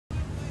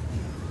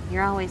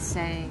You're always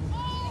saying,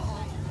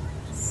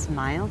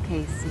 smile,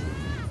 Casey.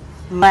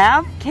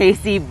 Laugh,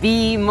 Casey.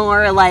 Be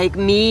more like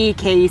me,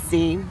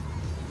 Casey.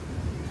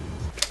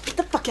 Get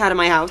the fuck out of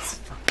my house.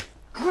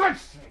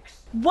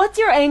 What's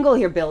your angle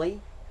here,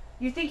 Billy?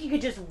 You think you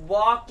could just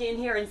walk in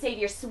here and save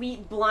your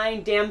sweet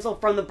blind damsel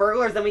from the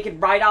burglars, then we could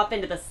ride off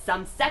into the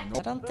sunset? I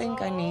don't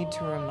think I need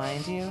to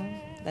remind you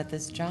that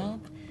this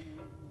job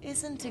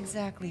isn't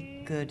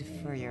exactly good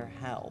for your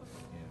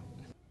health.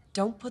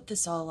 Don't put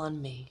this all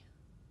on me.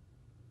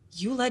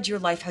 You led your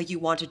life how you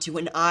wanted to,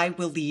 and I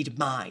will lead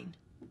mine.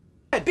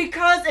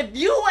 Because if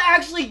you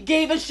actually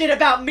gave a shit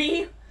about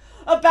me,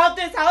 about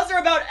this house, or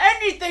about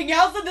anything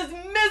else in this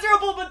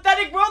miserable,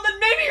 pathetic world, then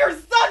maybe your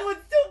son would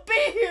still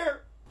be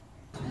here!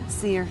 I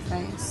see your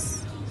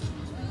face.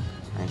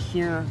 I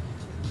hear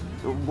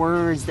the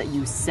words that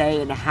you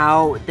say and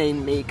how they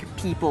make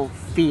people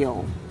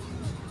feel.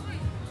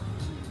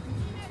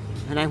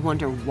 And I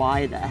wonder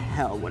why the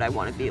hell would I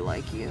want to be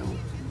like you?